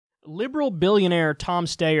liberal billionaire Tom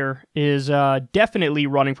Steyer is definitely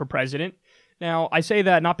running for president. Now, I say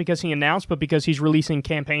that not because he announced, but because he's releasing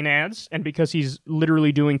campaign ads and because he's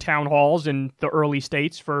literally doing town halls in the early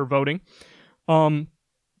states for voting.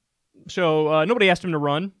 So nobody asked him to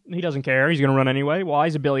run. He doesn't care. He's going to run anyway. Why?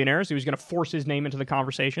 He's a billionaire, so he was going to force his name into the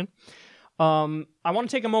conversation. I want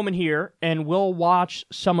to take a moment here, and we'll watch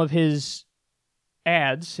some of his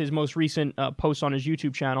ads, his most recent posts on his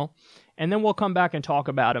YouTube channel, and then we'll come back and talk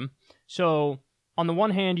about him. So, on the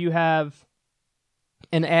one hand, you have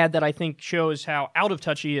an ad that I think shows how out of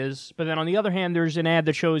touch he is, but then on the other hand, there's an ad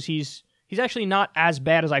that shows he's actually not as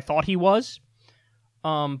bad as I thought he was.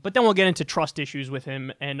 But then we'll get into trust issues with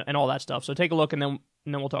him and all that stuff. So take a look, and then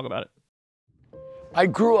we'll talk about it. I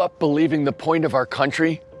grew up believing the point of our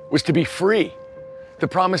country was to be free, the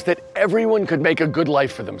promise that everyone could make a good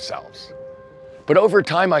life for themselves. But over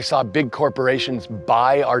time, I saw big corporations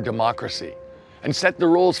buy our democracy and set the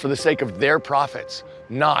rules for the sake of their profits,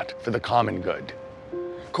 not for the common good.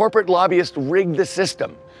 Corporate lobbyists rigged the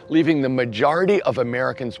system, leaving the majority of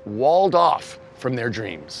Americans walled off from their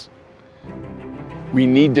dreams. We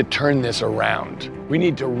need to turn this around. We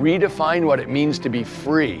need to redefine what it means to be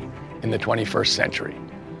free in the 21st century,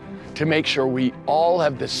 to make sure we all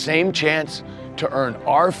have the same chance to earn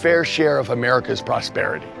our fair share of America's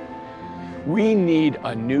prosperity. We need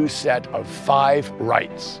a new set of 5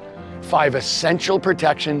 rights, 5 essential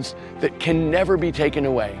protections that can never be taken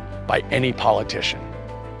away by any politician.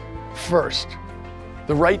 First,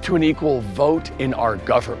 the right to an equal vote in our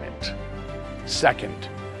government. Second,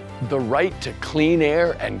 the right to clean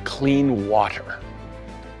air and clean water.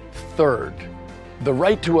 Third, the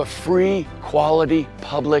right to a free, quality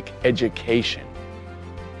public education.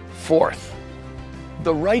 Fourth,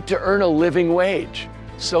 the right to earn a living wage,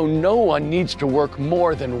 so no one needs to work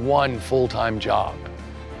more than one full-time job.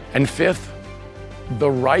 And fifth,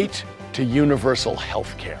 the right to universal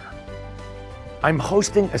health care. I'm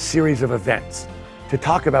hosting a series of events to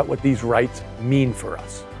talk about what these rights mean for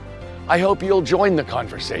us. I hope you'll join the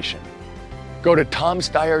conversation. Go to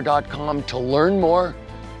tomsteyer.com to learn more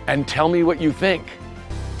and tell me what you think.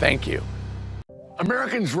 Thank you.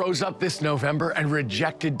 Americans rose up this November and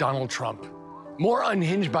rejected Donald Trump. More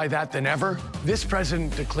unhinged by that than ever, this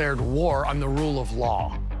president declared war on the rule of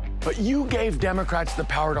law. But you gave Democrats the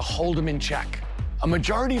power to hold him in check. A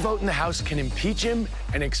majority vote in the House can impeach him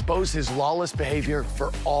and expose his lawless behavior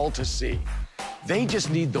for all to see. They just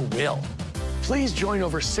need the will. Please join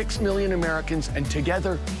over 6 million Americans, and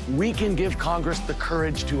together we can give Congress the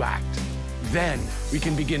courage to act. Then we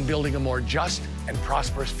can begin building a more just and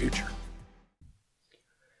prosperous future.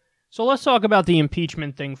 So let's talk about the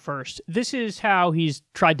impeachment thing first. This is how he's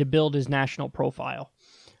tried to build his national profile,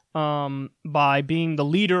 by being the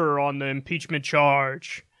leader on the impeachment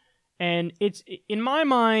charge. And it's, in my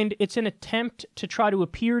mind, it's an attempt to try to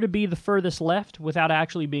appear to be the furthest left without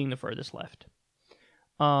actually being the furthest left.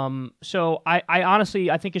 So I honestly,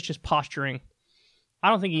 I think it's just posturing. I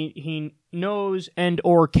don't think he knows and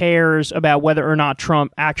or cares about whether or not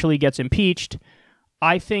Trump actually gets impeached.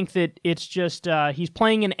 I think that it's just, he's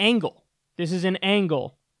playing an angle. This is an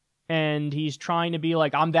angle. And he's trying to be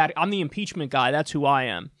like, I'm the impeachment guy. That's who I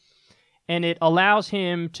am. And it allows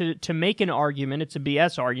him to make an argument. It's a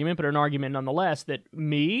BS argument, but an argument nonetheless that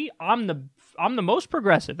I'm the most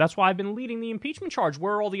progressive. That's why I've been leading the impeachment charge.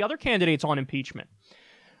 Where are all the other candidates on impeachment?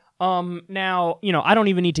 Now, I don't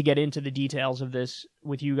even need to get into the details of this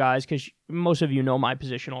with you guys because most of you know my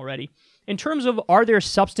position already. In terms of, are there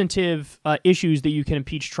substantive issues that you can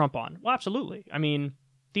impeach Trump on? Well, absolutely. I mean,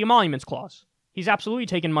 the emoluments clause. He's absolutely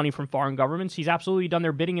taken money from foreign governments. He's absolutely done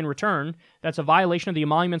their bidding in return. That's a violation of the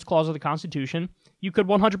emoluments clause of the Constitution. You could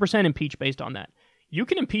 100% impeach based on that. You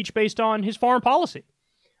can impeach based on his foreign policy.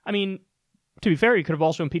 I mean, to be fair, you could have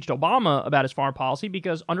also impeached Obama about his foreign policy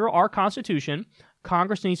because under our Constitution,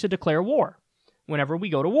 Congress needs to declare war whenever we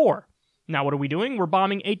go to war. Now, what are we doing? We're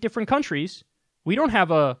bombing 8 different countries. We don't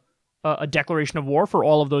have a declaration of war for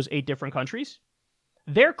all of those 8 different countries.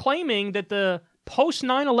 They're claiming that the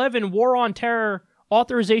post-9/11 war on terror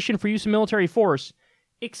authorization for use of military force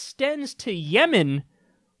extends to Yemen,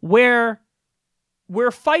 where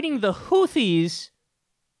we're fighting the Houthis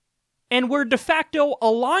and we're de facto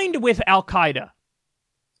aligned with Al-Qaeda.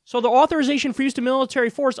 So the authorization for use of military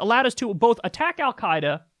force allowed us to both attack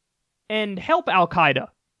Al-Qaeda and help Al-Qaeda,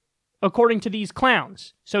 according to these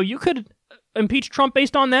clowns. So you could impeach Trump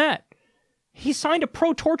based on that. He signed a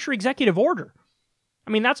pro-torture executive order. I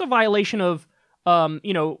mean, that's a violation of,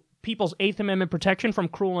 people's 8th Amendment protection from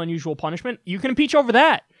cruel and unusual punishment. You can impeach over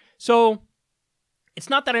that. So it's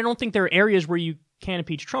not that I don't think there are areas where you can't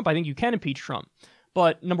impeach Trump. I think you can impeach Trump.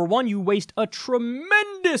 But number one, you waste a tremendous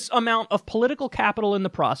tremendous amount of political capital in the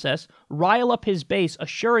process, rile up his base,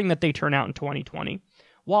 assuring that they turn out in 2020,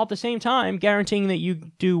 while at the same time guaranteeing that you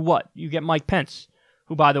do what? You get Mike Pence,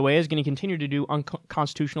 who, by the way, is going to continue to do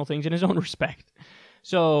unconstitutional things in his own respect.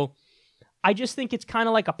 So I just think it's kind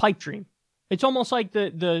of like a pipe dream. It's almost like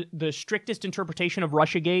the strictest interpretation of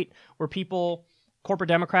Russiagate, where people, corporate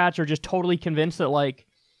Democrats, are just totally convinced that, like,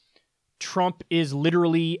 Trump is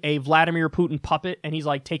literally a Vladimir Putin puppet and he's,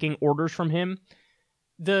 like, taking orders from him.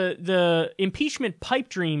 The impeachment pipe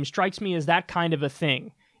dream strikes me as that kind of a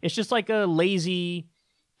thing. It's just like a lazy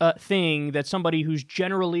thing that somebody who's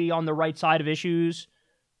generally on the right side of issues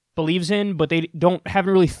believes in, but they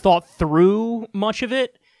haven't really thought through much of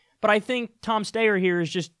it. But I think Tom Steyer here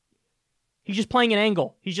is he's just playing an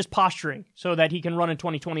angle. He's just posturing so that he can run in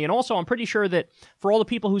 2020. And also, I'm pretty sure that for all the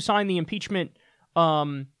people who signed the impeachment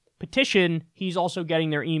petition, he's also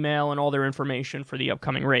getting their email and all their information for the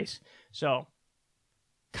upcoming race. So,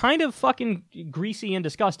 kind of fucking greasy and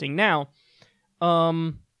disgusting. Now,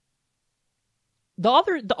 the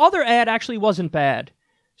other ad actually wasn't bad.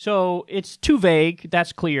 So, it's too vague,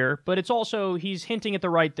 that's clear. But it's also, he's hinting at the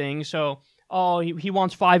right thing. So, he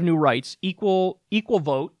wants 5 new rights. Equal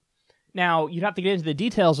vote. Now, you'd have to get into the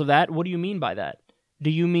details of that. What do you mean by that?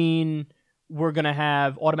 Do you mean we're going to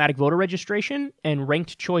have automatic voter registration and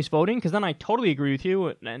ranked choice voting? Because then I totally agree with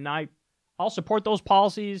you, and I'll support those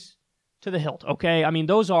policies to the hilt, okay? I mean,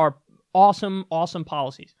 those are awesome, awesome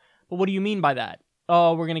policies. But what do you mean by that?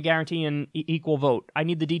 Oh, we're going to guarantee an equal vote. I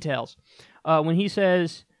need the details. When he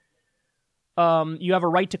says you have a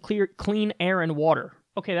right to clean air and water.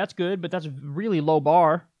 Okay, that's good, but that's a really low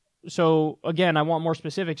bar. So, again, I want more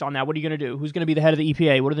specifics on that. What are you going to do? Who's going to be the head of the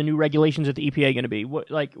EPA? What are the new regulations at the EPA going to be?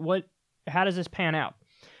 How does this pan out?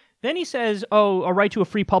 Then he says, a right to a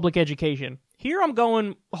free public education. Here I'm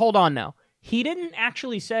going, hold on now. He didn't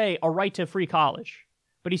actually say a right to free college,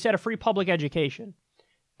 but he said a free public education.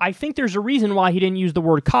 I think there's a reason why he didn't use the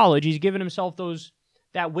word college. He's given himself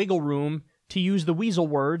that wiggle room to use the weasel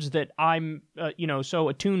words that I'm, so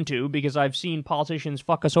attuned to, because I've seen politicians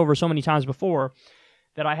fuck us over so many times before,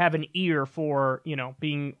 that I have an ear for,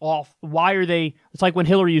 being off. Why are they... It's like when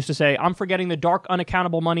Hillary used to say, I'm forgetting the dark,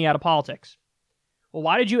 unaccountable money out of politics. Well,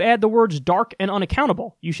 why did you add the words dark and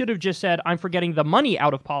unaccountable? You should have just said, I'm forgetting the money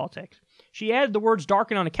out of politics. She added the words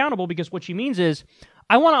dark and unaccountable because what she means is,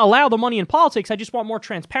 I want to allow the money in politics, I just want more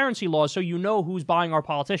transparency laws so you know who's buying our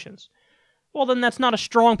politicians. Well, then that's not a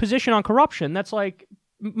strong position on corruption. That's like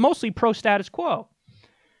mostly pro-status quo.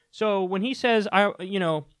 So when he says,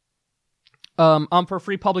 I'm for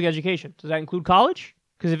free public education. Does that include college?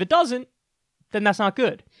 Because if it doesn't, then that's not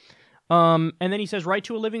good. And then he says right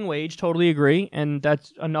to a living wage. Totally agree. And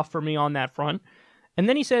that's enough for me on that front. And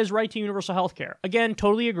then he says right to universal health care. Again,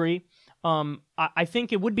 totally agree. I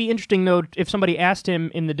think it would be interesting, though, if somebody asked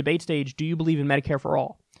him in the debate stage, do you believe in Medicare for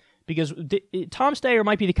all? Because Tom Steyer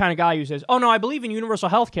might be the kind of guy who says, oh, no, I believe in universal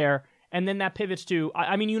health care. And then that pivots to,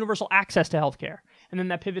 universal access to health care. And then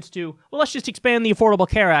that pivots to, well, let's just expand the Affordable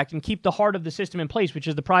Care Act and keep the heart of the system in place, which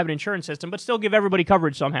is the private insurance system, but still give everybody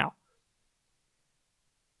coverage somehow.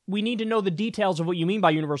 We need to know the details of what you mean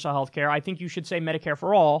by universal health care. I think you should say Medicare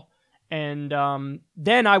for all, and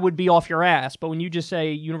then I would be off your ass. But when you just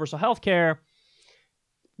say universal health care,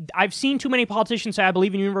 I've seen too many politicians say, I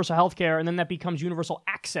believe in universal health care, and then that becomes universal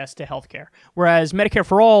access to health care. Whereas Medicare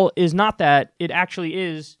for all is not that. It actually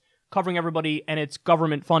is covering everybody, and it's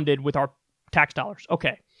government funded with our tax dollars.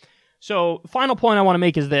 Okay. So, final point I want to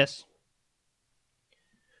make is this.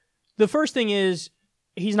 The first thing is,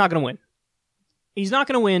 he's not going to win. He's not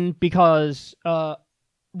going to win because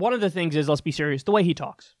one of the things is, let's be serious, the way he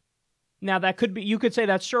talks. Now, that could be, you could say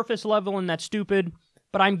that's surface level and that's stupid,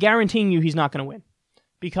 but I'm guaranteeing you he's not going to win.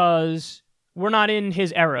 Because we're not in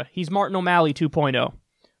his era. He's Martin O'Malley 2.0.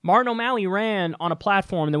 Martin O'Malley ran on a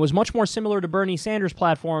platform that was much more similar to Bernie Sanders'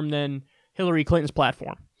 platform than Hillary Clinton's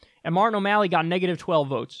platform. And Martin O'Malley got negative 12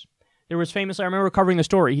 votes. There was famously, I remember covering the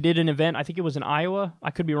story, he did an event, I think it was in Iowa.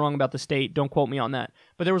 I could be wrong about the state, don't quote me on that.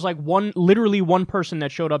 But there was like literally one person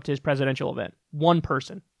that showed up to his presidential event. One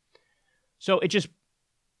person. So it just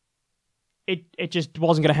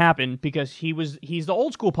wasn't going to happen because he's the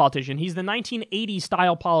old school politician. He's the 1980s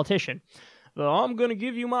style politician. I'm going to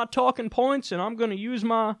give you my talking points and I'm going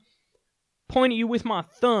to point at you with my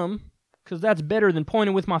thumb because that's better than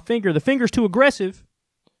pointing with my finger. The finger's too aggressive.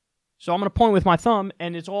 So I'm going to point with my thumb,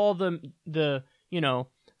 and it's all the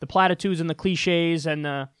platitudes and the cliches and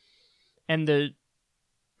the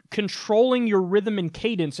controlling your rhythm and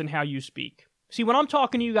cadence and how you speak. See, when I'm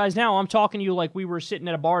talking to you guys now, I'm talking to you like we were sitting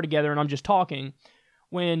at a bar together and I'm just talking.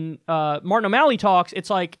 when Martin O'Malley talks,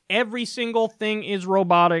 it's like every single thing is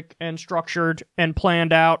robotic and structured and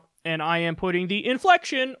planned out, and I am putting the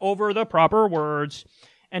inflection over the proper words.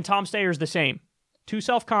 And Tom Steyer's the same. Too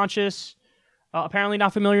self-conscious, apparently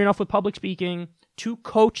not familiar enough with public speaking, too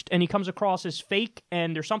coached, and he comes across as fake,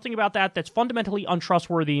 and there's something about that that's fundamentally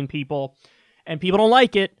untrustworthy in people, and people don't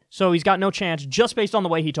like it, so he's got no chance just based on the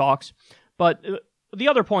way he talks. But the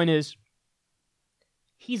other point is,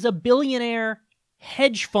 he's a billionaire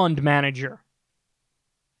hedge fund manager.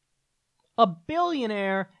 A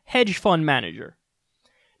billionaire hedge fund manager.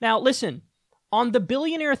 Now, listen, on the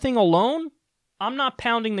billionaire thing alone, I'm not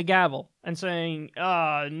pounding the gavel and saying,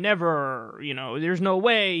 never, there's no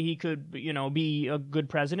way he could, be a good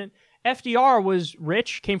president. FDR was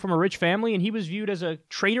rich, came from a rich family, and he was viewed as a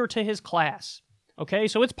traitor to his class. Okay,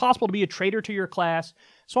 so it's possible to be a traitor to your class,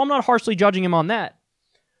 so I'm not harshly judging him on that.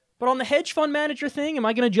 But on the hedge fund manager thing, am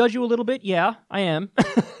I going to judge you a little bit? Yeah, I am.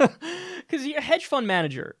 Because you're a hedge fund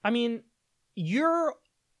manager. I mean, your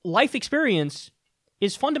life experience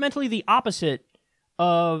is fundamentally the opposite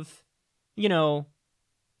of,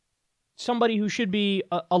 somebody who should be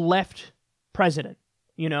a left president,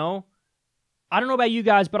 I don't know about you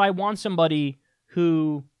guys, but I want somebody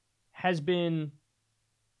who has been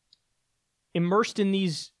immersed in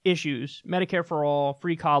these issues, Medicare for all,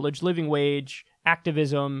 free college, living wage,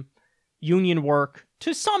 activism, union work,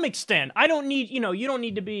 to some extent. I don't need, you don't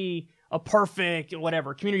need to be a perfect,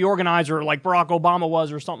 whatever, community organizer like Barack Obama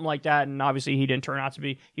was or something like that, and obviously he didn't turn out to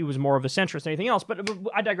be, he was more of a centrist than anything else, but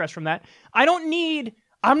I digress from that.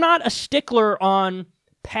 I'm not a stickler on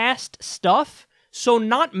past stuff, so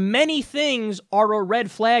not many things are a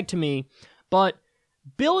red flag to me, but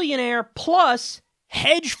billionaire plus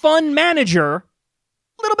hedge fund manager,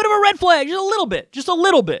 a little bit of a red flag, just a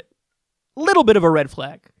little bit of a red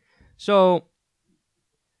flag. So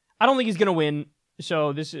I don't think he's going to win.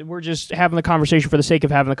 So we're just having the conversation for the sake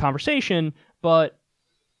of having the conversation, but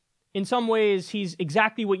in some ways he's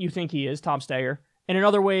exactly what you think he is, Tom Steyer, and in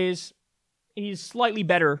other ways he's slightly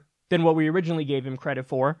better than what we originally gave him credit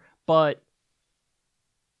for, but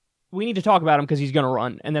we need to talk about him because he's going to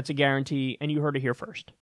run, and that's a guarantee, and you heard it here first.